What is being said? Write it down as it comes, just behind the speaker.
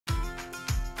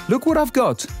Look what I've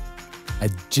got. A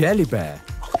jelly bear.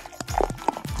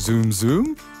 Zoom,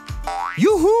 zoom.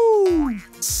 Yoo-hoo!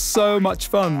 So much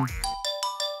fun.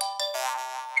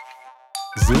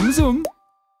 Zoom, zoom.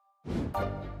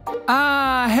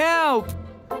 Ah, help!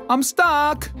 I'm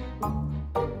stuck.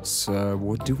 So,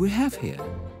 what do we have here?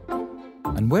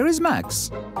 And where is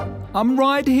Max? I'm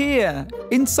right here,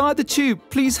 inside the tube.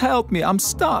 Please help me, I'm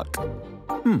stuck.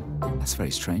 That's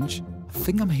very strange. I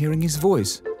think I'm hearing his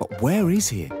voice, but where is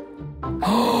he?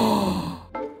 Oh,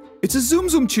 it's a Zoom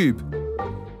Zoom tube.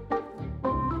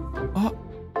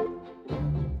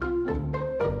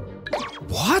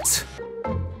 What?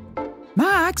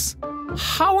 Max,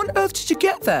 how on earth did you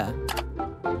get there?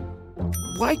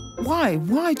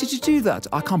 Why did you do that?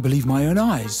 I can't believe my own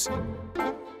eyes.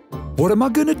 What am I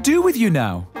gonna do with you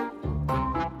now?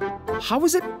 How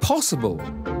is it possible?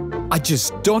 I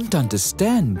just don't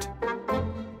understand.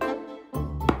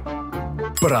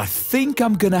 But I think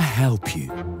I'm gonna help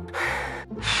you.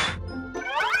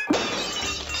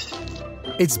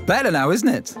 It's better now, isn't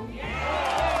it?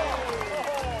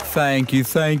 Thank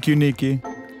you, Nikki.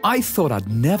 I thought I'd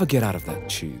never get out of that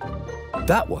tube.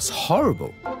 That was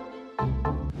horrible.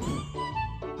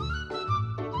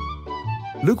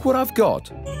 Look what I've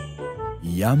got.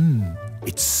 Yum,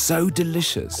 it's so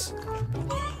delicious.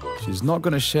 She's not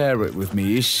gonna share it with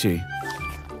me, is she?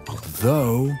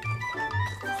 Though,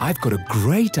 I've got a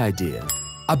great idea.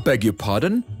 I beg your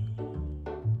pardon?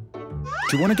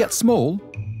 Do you want to get small?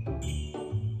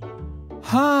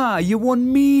 You want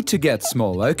me to get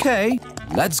small, okay.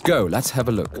 Let's go, let's have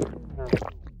a look.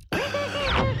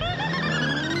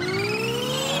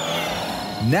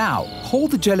 Now,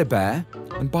 hold the jelly bear.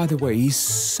 And by the way, he's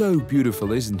so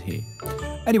beautiful, isn't he?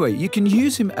 Anyway, you can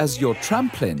use him as your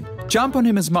trampoline. Jump on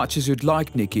him as much as you'd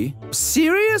like, Nikki.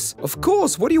 Serious? Of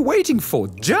course, what are you waiting for?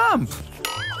 Jump!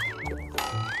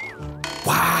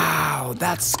 Wow,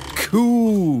 that's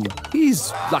cool.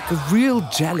 He's like a real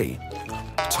jelly.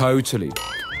 Totally.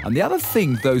 And the other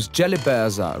thing, those jelly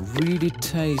bears are really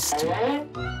tasty.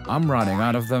 I'm running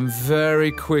out of them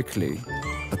very quickly,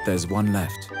 but there's one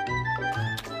left.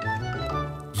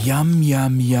 Yum,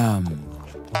 yum, yum.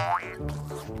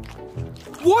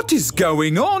 What is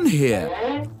going on here?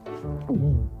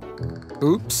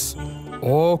 Oops.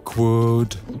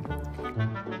 Awkward.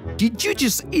 Did you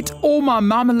just eat all my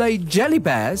marmalade jelly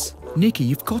bears? Nikki,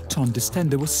 you've got to understand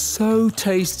they were so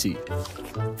tasty.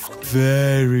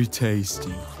 Very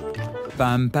tasty.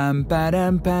 Bam bam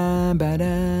badam bam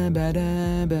badam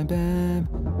badam bam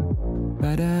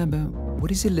badam bam.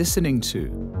 What is he listening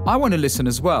to? I want to listen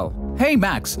as well. Hey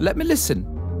Max, let me listen.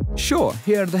 Sure,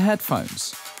 here are the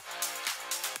headphones.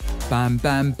 Bam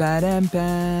bam badam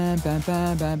bam bam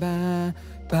bam bam bam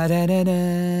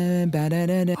badadadam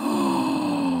badadadam.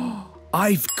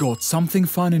 I've got something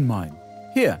fun in mind.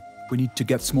 Here, we need to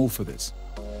get small for this.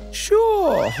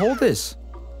 Sure, hold this.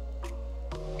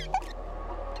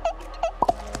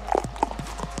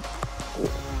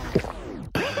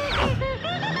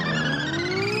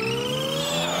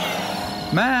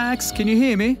 Max, can you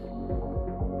hear me?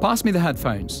 Pass me the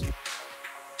headphones.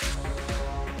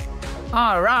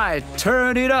 All right,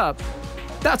 turn it up.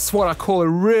 That's what I call a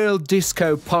real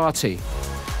disco party.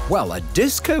 Well, a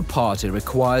disco party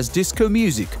requires disco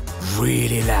music,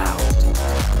 really loud.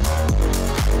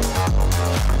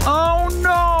 Oh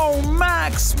no,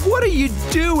 Max, what are you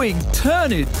doing?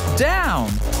 Turn it down.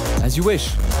 As you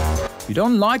wish. If you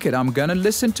don't like it, I'm gonna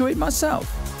listen to it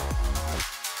myself.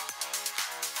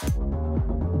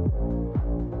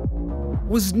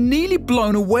 Was nearly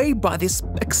blown away by this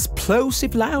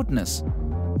explosive loudness.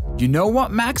 You know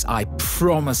what, Max? I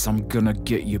promise I'm gonna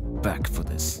get you back for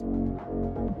this.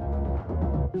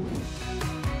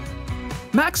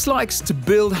 Max likes to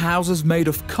build houses made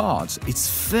of cards.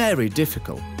 It's very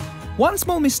difficult. One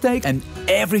small mistake and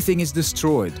everything is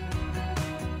destroyed.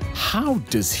 How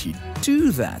does he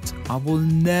do that? I will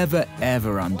never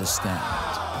ever understand.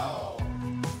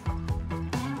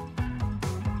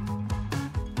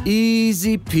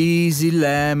 Easy peasy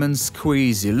lemon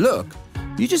squeezy. Look,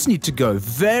 you just need to go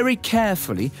very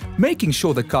carefully, making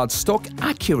sure the cards stack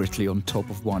accurately on top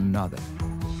of one another.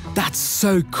 That's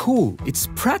so cool. It's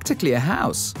practically a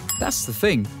house. That's the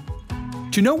thing.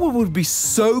 Do you know what would be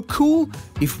so cool?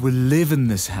 If we live in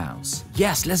this house.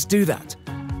 Yes, let's do that.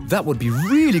 That would be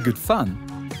really good fun.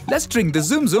 Let's drink the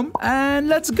Zoom Zoom and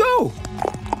let's go.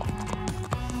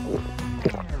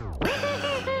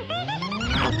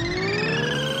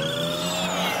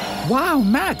 Wow,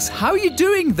 Max, how are you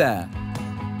doing there?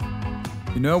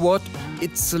 You know what?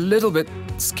 It's a little bit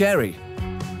scary.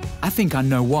 I think I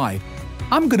know why.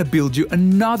 I'm gonna build you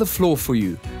another floor for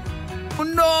you. Oh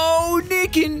no,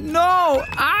 Nikki, no!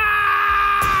 Ah!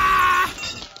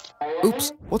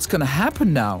 Oops, what's gonna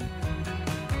happen now?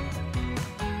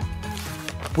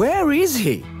 Where is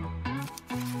he?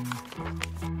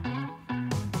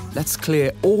 Let's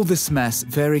clear all this mess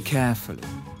very carefully.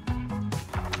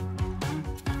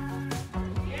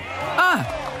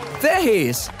 Ah, there he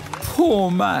is. Poor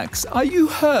Max, are you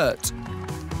hurt?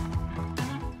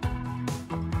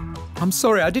 I'm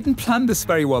sorry, I didn't plan this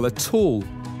very well at all.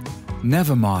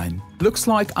 Never mind. Looks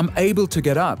like I'm able to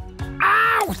get up.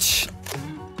 Ouch!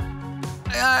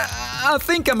 I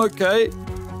think I'm okay.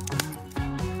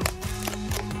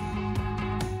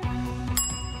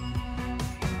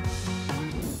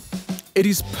 It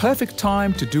is perfect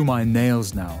time to do my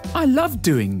nails now. I love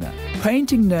doing that.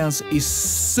 Painting nails is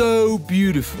so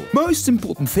beautiful. Most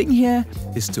important thing here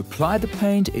is to apply the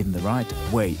paint in the right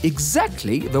way.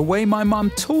 Exactly the way my mom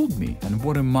told me. And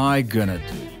what am I gonna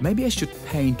do? Maybe I should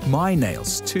paint my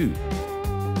nails too.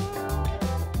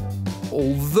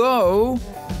 Although,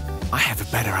 I have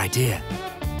a better idea.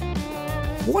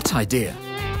 What idea?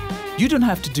 You don't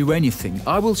have to do anything.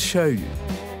 I will show you.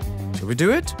 Shall we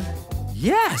do it?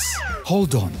 Yes!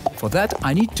 Hold on. For that,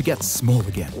 I need to get small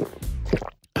again.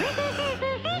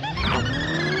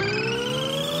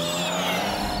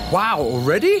 Wow,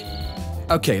 already?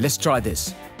 Okay, let's try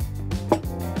this.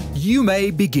 You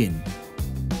may begin.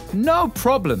 No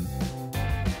problem.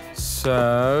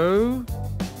 So...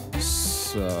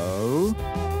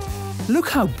 Look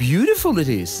how beautiful it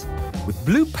is. With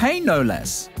blue paint, no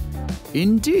less.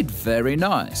 Indeed, very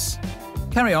nice.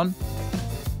 Carry on.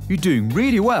 You're doing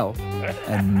really well.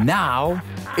 And now,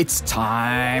 it's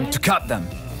time to cut them.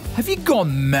 Have you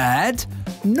gone mad?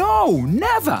 No,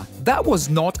 never. That was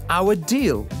not our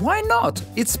deal. Why not?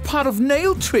 It's part of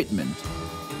nail treatment.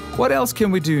 What else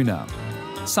can we do now?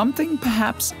 Something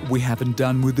perhaps we haven't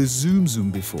done with the Zoom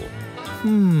Zoom before.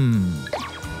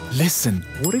 Listen,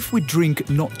 what if we drink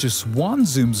not just one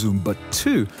Zoom Zoom, but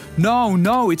two?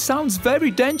 No, it sounds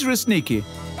very dangerous, Nikki.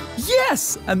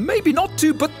 Yes, and maybe not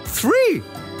two, but three.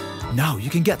 No, you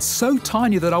can get so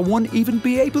tiny that I won't even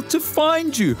be able to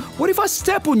find you. What if I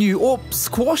step on you or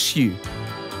squash you?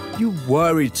 You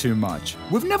worry too much.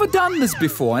 We've never done this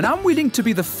before, and I'm willing to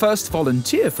be the first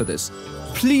volunteer for this.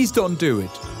 Please don't do it.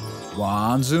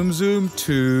 One Zoom Zoom,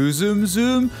 two Zoom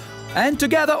Zoom, and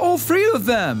together all three of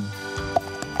them.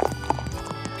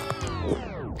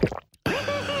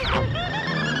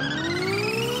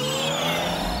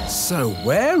 So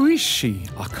where is she?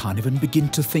 I can't even begin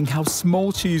to think how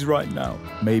small she is right now.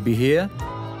 Maybe here?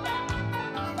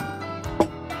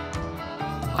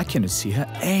 I cannot see her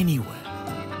anywhere.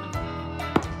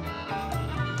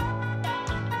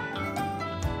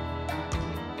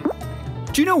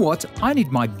 Do you know what? I need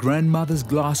my grandmother's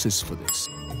glasses for this.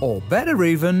 Or better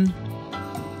even,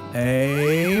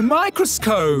 a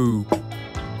microscope.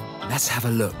 Let's have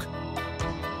a look.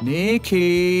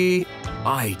 Nikki,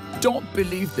 I don't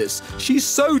believe this. She's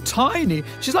so tiny.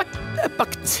 She's like a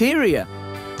bacteria.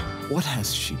 What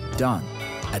has she done?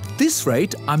 At this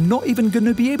rate, I'm not even going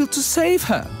to be able to save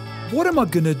her. What am I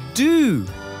going to do?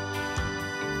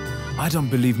 I don't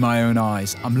believe my own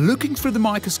eyes. I'm looking through the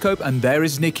microscope and there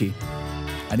is Nikki.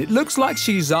 And it looks like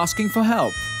she's asking for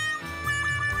help.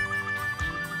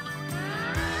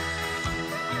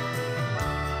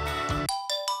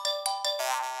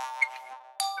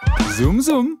 Zoom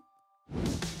zoom.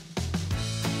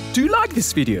 Do you like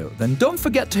this video? Then don't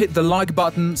forget to hit the like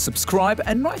button, subscribe,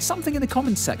 and write something in the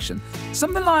comments section.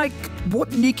 Something like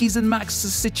what Nikki's and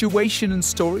Max's situation and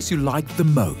stories you like the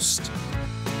most.